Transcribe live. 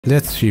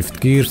Let's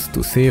shift gears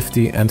to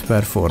safety and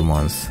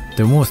performance.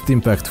 The most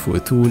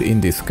impactful tool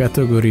in this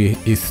category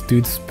is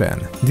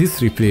stdspan.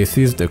 This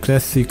replaces the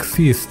classic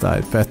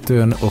C-style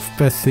pattern of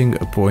passing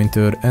a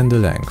pointer and a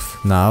length.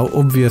 Now,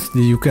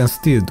 obviously you can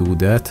still do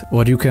that,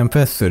 or you can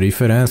pass a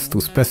reference to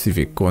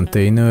specific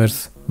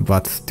containers,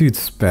 but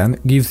stdspan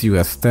gives you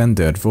a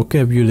standard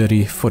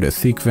vocabulary for a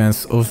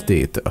sequence of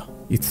data.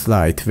 It's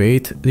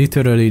lightweight,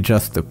 literally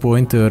just a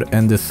pointer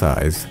and a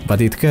size,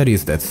 but it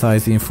carries that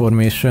size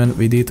information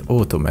with it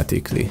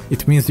automatically.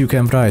 It means you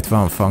can write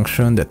one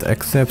function that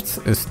accepts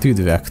a stud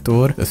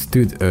vector, a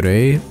stud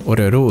array,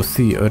 or a row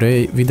C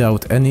array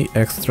without any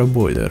extra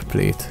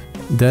boilerplate.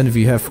 Then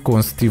we have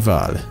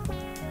const_eval.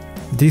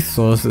 This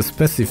solves a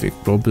specific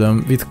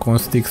problem with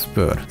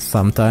const_expr.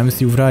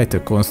 Sometimes you write a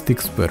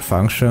const_expr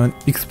function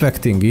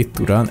expecting it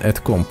to run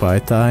at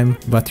compile time,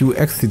 but you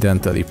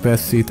accidentally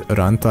pass it a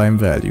runtime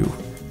value,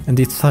 and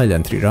it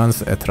silently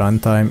runs at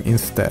runtime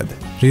instead,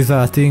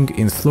 resulting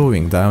in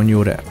slowing down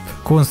your app.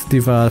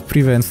 Const_eval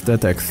prevents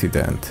that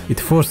accident. It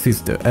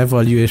forces the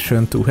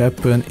evaluation to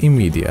happen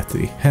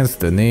immediately, hence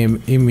the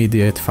name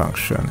immediate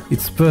function.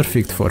 It's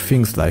perfect for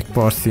things like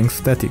parsing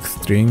static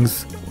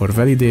strings or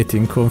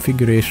validating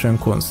configuration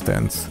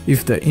constants.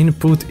 If the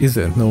input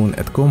isn't known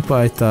at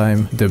compile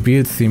time, the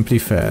build simply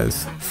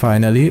fails.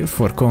 Finally,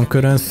 for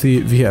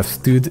concurrency, we have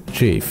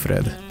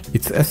std_jthread.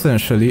 It's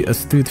essentially a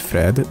stud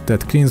thread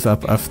that cleans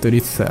up after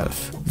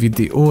itself. With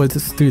the old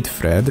stud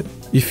thread,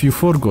 if you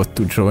forgot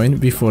to join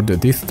before the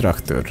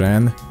destructor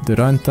ran, the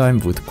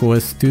runtime would call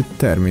stud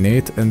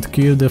terminate and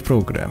kill the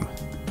program.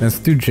 When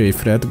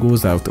std_jthread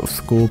goes out of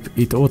scope,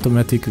 it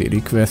automatically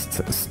requests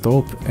a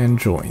stop and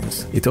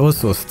joins. It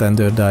also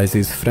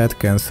standardizes thread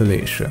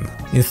cancellation.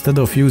 Instead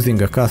of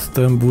using a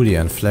custom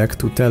boolean flag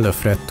to tell a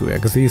thread to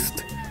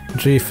exist,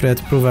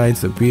 jthread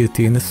provides a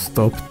built-in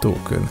stop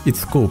token.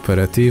 It's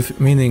cooperative,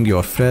 meaning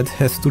your thread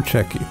has to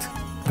check it.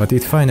 But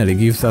it finally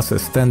gives us a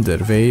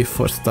standard way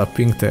for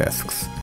stopping tasks.